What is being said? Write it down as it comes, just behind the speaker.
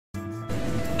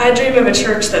I dream of a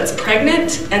church that's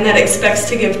pregnant and that expects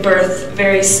to give birth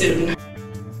very soon.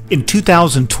 In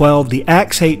 2012, the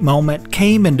Acts 8 moment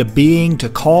came into being to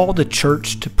call the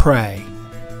church to pray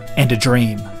and to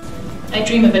dream. I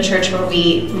dream of a church where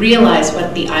we realize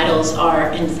what the idols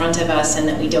are in front of us and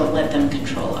that we don't let them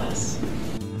control us.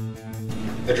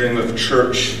 I dream of a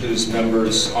church whose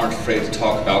members aren't afraid to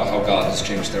talk about how God has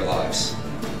changed their lives.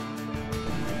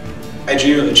 I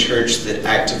dream of a church that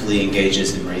actively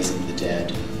engages in raising the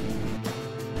dead.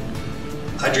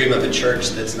 I dream of a church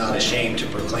that's not ashamed to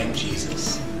proclaim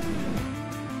Jesus.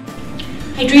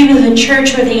 I dream of a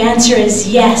church where the answer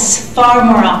is yes far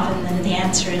more often than the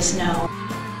answer is no.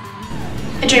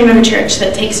 I dream of a church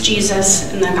that takes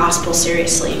Jesus and the gospel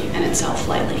seriously and itself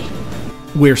lightly.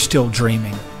 We're still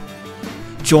dreaming.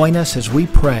 Join us as we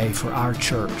pray for our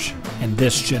church and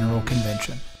this General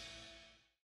Convention.